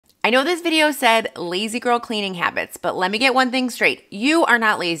I know this video said lazy girl cleaning habits, but let me get one thing straight. You are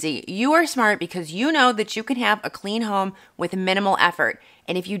not lazy. You are smart because you know that you can have a clean home with minimal effort.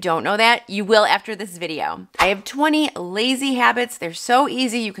 And if you don't know that, you will after this video. I have 20 lazy habits. They're so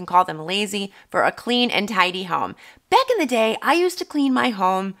easy, you can call them lazy, for a clean and tidy home. Back in the day, I used to clean my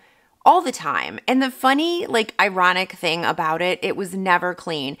home all the time. And the funny, ironic thing about it, it was never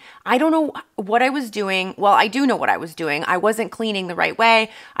clean. I don't know what I was doing. Well, I do know what I was doing. I wasn't cleaning the right way.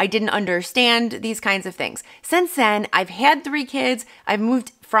 I didn't understand these kinds of things. Since then, I've had 3 kids. I've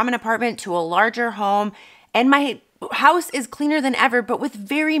moved from an apartment to a larger home, and my house is cleaner than ever, but with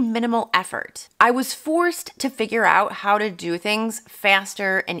very minimal effort. I was forced to figure out how to do things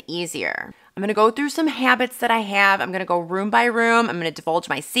faster and easier. I'm gonna go through some habits that I have. I'm gonna go room by room. I'm gonna divulge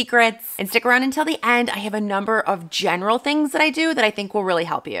my secrets, and stick around until the end. I have a number of general things that I do that I think will really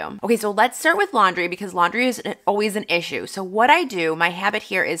help you. Okay, so let's start with laundry because laundry is always an issue. So what I do, my habit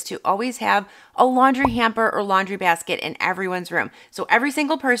here is to always have a laundry hamper or laundry basket in everyone's room. So every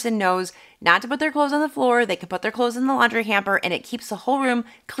single person knows not to put their clothes on the floor. They can put their clothes in the laundry hamper, and it keeps the whole room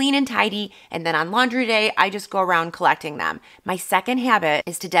clean and tidy. And then on laundry day, I just go around collecting them. My second habit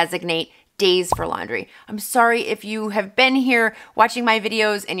is to designate days for laundry. I'm sorry if you have been here watching my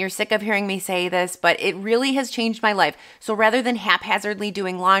videos and you're sick of hearing me say this, but it really has changed my life. So rather than haphazardly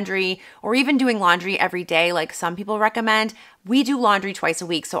doing laundry or even doing laundry every day like some people recommend, we do laundry twice a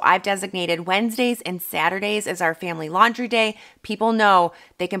week. So I've designated Wednesdays and Saturdays as our family laundry day. People know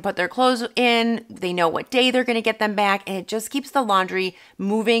they can put their clothes in, they know what day they're gonna get them back, and it just keeps the laundry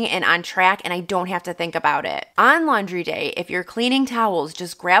moving and on track, and I don't have to think about it. On laundry day, if you're cleaning towels,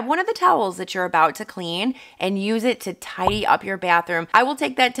 just grab one of the towels that you're about to clean and use it to tidy up your bathroom. I will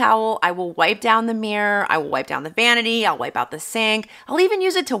take that towel, I will wipe down the mirror, I will wipe down the vanity, I'll wipe out the sink, I'll even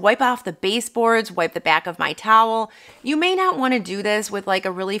use it to wipe off the baseboards, wipe the back of my towel. You may not want to do this with like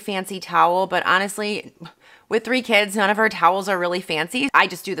a really fancy towel, but honestly, with 3 kids, none of our towels are really fancy. I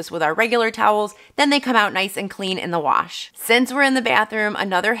just do this with our regular towels. Then they come out nice and clean in the wash. Since we're in the bathroom,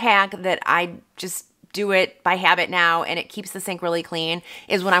 another hack that I just do it by habit now, and it keeps the sink really clean,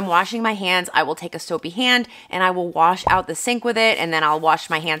 is when I'm washing my hands, I will take a soapy hand and I will wash out the sink with it, and then I'll wash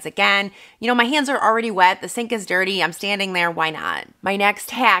my hands again. You know, my hands are already wet, the sink is dirty, I'm standing there, why not? My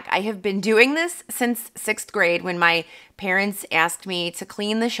next hack, I have been doing this since 6th grade when my parents asked me to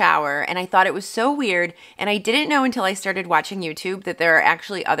clean the shower, and I thought it was so weird, and I didn't know until I started watching YouTube that there are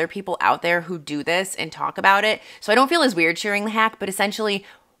actually other people out there who do this and talk about it. So I don't feel as weird sharing the hack, but essentially,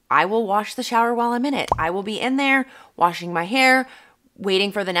 I will wash the shower while I'm in it. I will be in there washing my hair,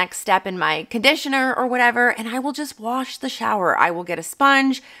 waiting for the next step in my conditioner or whatever, and I will just wash the shower. I will get a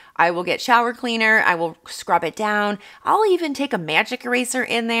sponge, I will get shower cleaner, I will scrub it down. I'll even take a magic eraser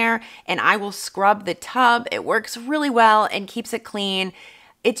in there and I will scrub the tub. It works really well and keeps it clean.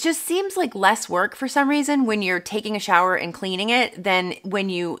 It just seems like less work for some reason when you're taking a shower and cleaning it than when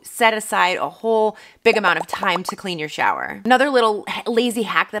you set aside a whole big amount of time to clean your shower. Another little lazy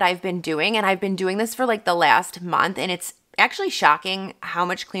hack that I've been doing, and I've been doing this for like the last month, and it's actually shocking how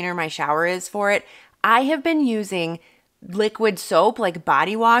much cleaner my shower is for it. I have been using liquid soap like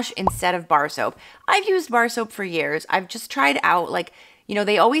body wash instead of bar soap. I've used bar soap for years. I've just tried out you know,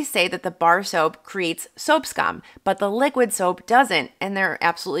 they always say that the bar soap creates soap scum, but the liquid soap doesn't, and they're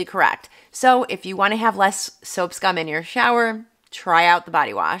absolutely correct. So if you want to have less soap scum in your shower, try out the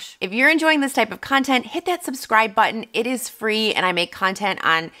body wash. If you're enjoying this type of content, hit that subscribe button. It is free, and I make content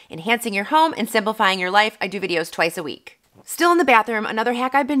on enhancing your home and simplifying your life. I do videos twice a week. Still in the bathroom, another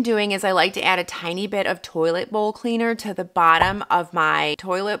hack I've been doing is I like to add a tiny bit of toilet bowl cleaner to the bottom of my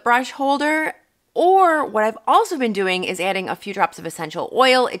toilet brush holder. Or what I've also been doing is adding a few drops of essential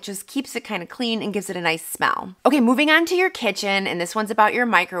oil. It just keeps it kind of clean and gives it a nice smell. Okay, moving on to your kitchen, and this one's about your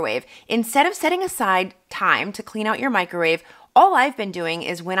microwave. Instead of setting aside time to clean out your microwave, all I've been doing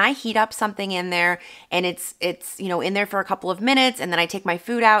is when I heat up something in there and it's you know, in there for a couple of minutes, and then I take my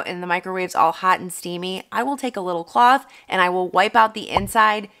food out and the microwave's all hot and steamy, I will take a little cloth and I will wipe out the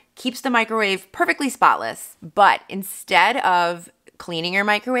inside. Keeps the microwave perfectly spotless. But instead of cleaning your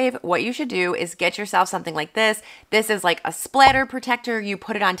microwave, what you should do is get yourself something like this. This is like a splatter protector. You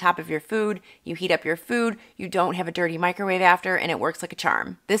put it on top of your food, you heat up your food, you don't have a dirty microwave after, and it works like a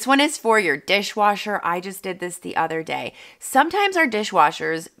charm. This one is for your dishwasher. I just did this the other day. Sometimes our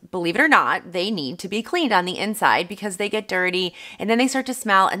dishwashers, believe it or not, they need to be cleaned on the inside because they get dirty and then they start to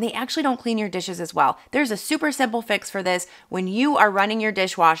smell, and they actually don't clean your dishes as well. There's a super simple fix for this. When you are running your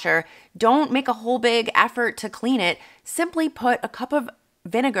dishwasher, don't make a whole big effort to clean it. Simply put a cup of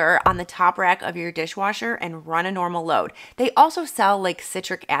vinegar on the top rack of your dishwasher and run a normal load. They also sell like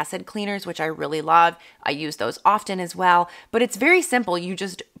citric acid cleaners, which I really love. I use those often as well, but it's very simple. You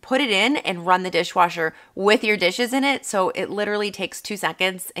just put it in and run the dishwasher with your dishes in it. So it literally takes 2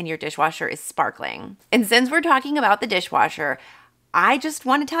 seconds and your dishwasher is sparkling. And since we're talking about the dishwasher, I just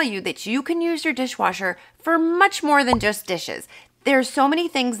want to tell you that you can use your dishwasher for much more than just dishes. There's so many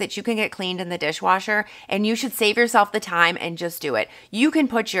things that you can get cleaned in the dishwasher, and you should save yourself the time and just do it. You can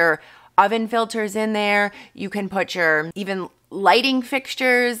put your oven filters in there. You can put your even lighting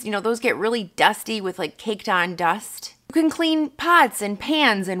fixtures. You know, those get really dusty with like caked on dust. You can clean pots and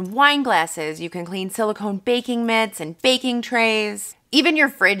pans and wine glasses. You can clean silicone baking mitts and baking trays. Even your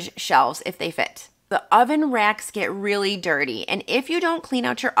fridge shelves if they fit. The oven racks get really dirty, and if you don't clean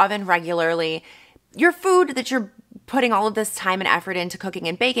out your oven regularly, your food that you're putting all of this time and effort into cooking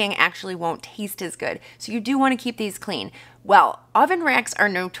and baking actually won't taste as good. So you do want to keep these clean. Well, oven racks are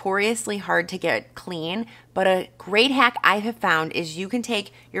notoriously hard to get clean, but a great hack I have found is you can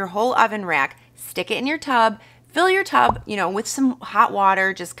take your whole oven rack, stick it in your tub, fill your tub, with some hot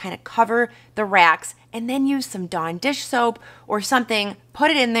water, just kind of cover the racks, and then use some Dawn dish soap or something,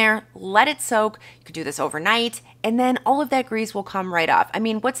 put it in there, let it soak. You could do this overnight, and then all of that grease will come right off. I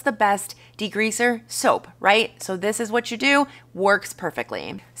mean, what's the best degreaser? Soap, right? So this is what you do, works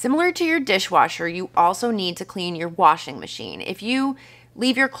perfectly. Similar to your dishwasher, you also need to clean your washing machine. If you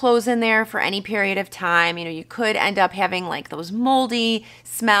leave your clothes in there for any period of time, you could end up having like those moldy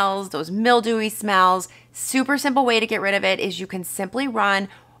smells, those mildewy smells. Super simple way to get rid of it is you can simply run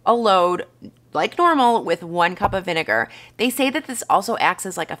a load like normal with 1 cup of vinegar. They say that this also acts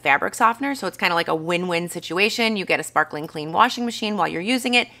as like a fabric softener, so it's kind of like a win-win situation. You get a sparkling clean washing machine while you're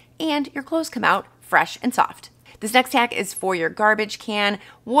using it, and your clothes come out fresh and soft. This next hack is for your garbage can.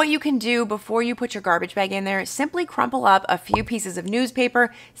 What you can do before you put your garbage bag in there, simply crumple up a few pieces of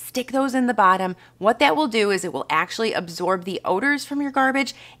newspaper, stick those in the bottom. What that will do is it will actually absorb the odors from your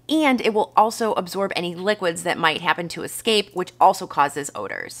garbage, and it will also absorb any liquids that might happen to escape, which also causes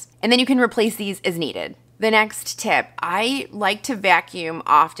odors. And then you can replace these as needed. The next tip, I like to vacuum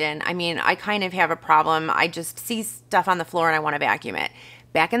often. I mean, I kind of have a problem. I just see stuff on the floor and I want to vacuum it.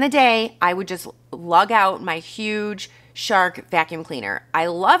 Back in the day, I would just lug out my huge Shark vacuum cleaner. I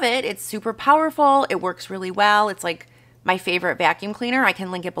love it. It's super powerful. It works really well. It's like my favorite vacuum cleaner. I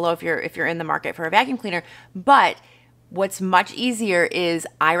can link it below if you're in the market for a vacuum cleaner. But what's much easier is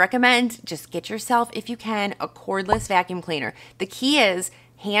I recommend just get yourself, if you can, a cordless vacuum cleaner. The key is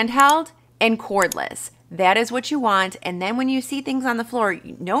handheld and cordless. That is what you want. And then when you see things on the floor,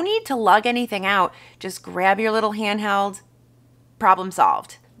 no need to lug anything out. Just grab your little handheld. Problem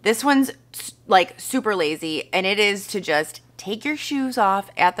solved. This one's like super lazy, and it is to just take your shoes off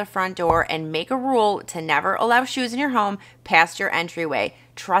at the front door and make a rule to never allow shoes in your home past your entryway.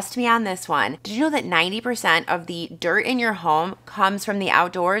 Trust me on this one. Did you know that 90% of the dirt in your home comes from the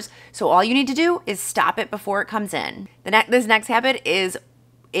outdoors? So all you need to do is stop it before it comes in. This next habit is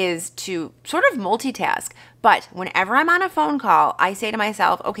to sort of multitask. But whenever I'm on a phone call, I say to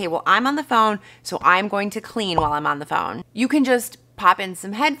myself, okay, well, I'm on the phone, so I'm going to clean while I'm on the phone. You can just pop in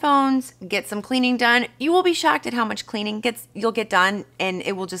some headphones, get some cleaning done. You will be shocked at how much cleaning you'll get done, and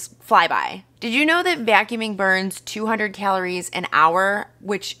it will just fly by. Did you know that vacuuming burns 200 calories an hour,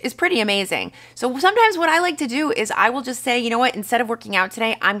 which is pretty amazing? So sometimes what I like to do is I will just say, you know what, instead of working out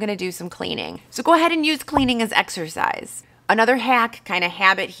today, I'm gonna do some cleaning. So go ahead and use cleaning as exercise. Another hack kind of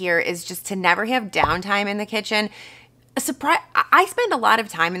habit here is just to never have downtime in the kitchen. I spend a lot of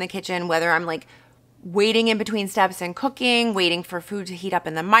time in the kitchen, whether I'm like waiting in between steps and cooking, waiting for food to heat up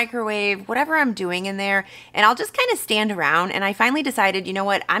in the microwave, whatever I'm doing in there. And I'll just kind of stand around, and I finally decided, you know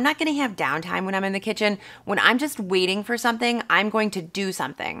what, I'm not going to have downtime when I'm in the kitchen. When I'm just waiting for something, I'm going to do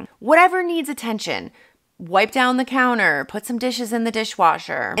something. Whatever needs attention. Wipe down the counter, put some dishes in the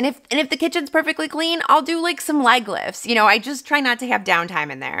dishwasher. And if the kitchen's perfectly clean, I'll do like some leg lifts. I just try not to have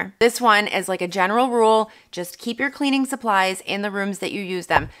downtime in there. This one is like a general rule, just keep your cleaning supplies in the rooms that you use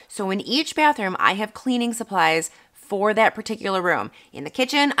them. So in each bathroom, I have cleaning supplies for that particular room. In the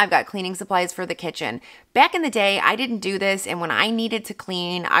kitchen, I've got cleaning supplies for the kitchen. Back in the day, I didn't do this, and when I needed to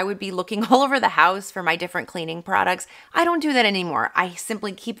clean, I would be looking all over the house for my different cleaning products. I don't do that anymore. I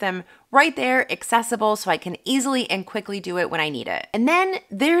simply keep them right there, accessible, so I can easily and quickly do it when I need it. And then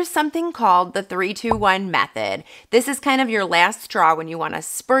there's something called the 3-2-1 method. This is kind of your last straw when you want to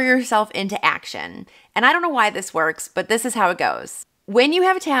spur yourself into action. And I don't know why this works, but this is how it goes. When you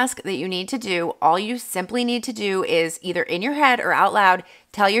have a task that you need to do, all you simply need to do is either in your head or out loud,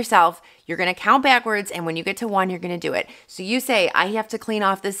 tell yourself you're going to count backwards, and when you get to 1, you're going to do it. So you say, I have to clean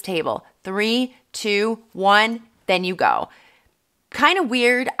off this table. 3, 2, 1, then you go. Kind of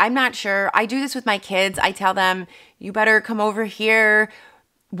weird. I'm not sure. I do this with my kids. I tell them, you better come over here.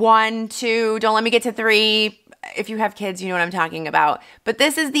 1, 2, don't let me get to 3. If you have kids, you know what I'm talking about. But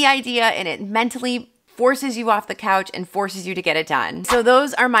this is the idea, and it mentally forces you off the couch and forces you to get it done. So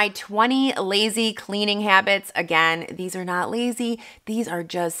those are my 20 lazy cleaning habits. Again, these are not lazy. These are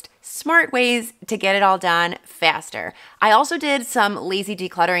just smart ways to get it all done faster. I also did some lazy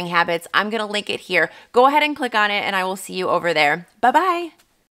decluttering habits. I'm going to link it here. Go ahead and click on it, and I will see you over there. Bye-bye.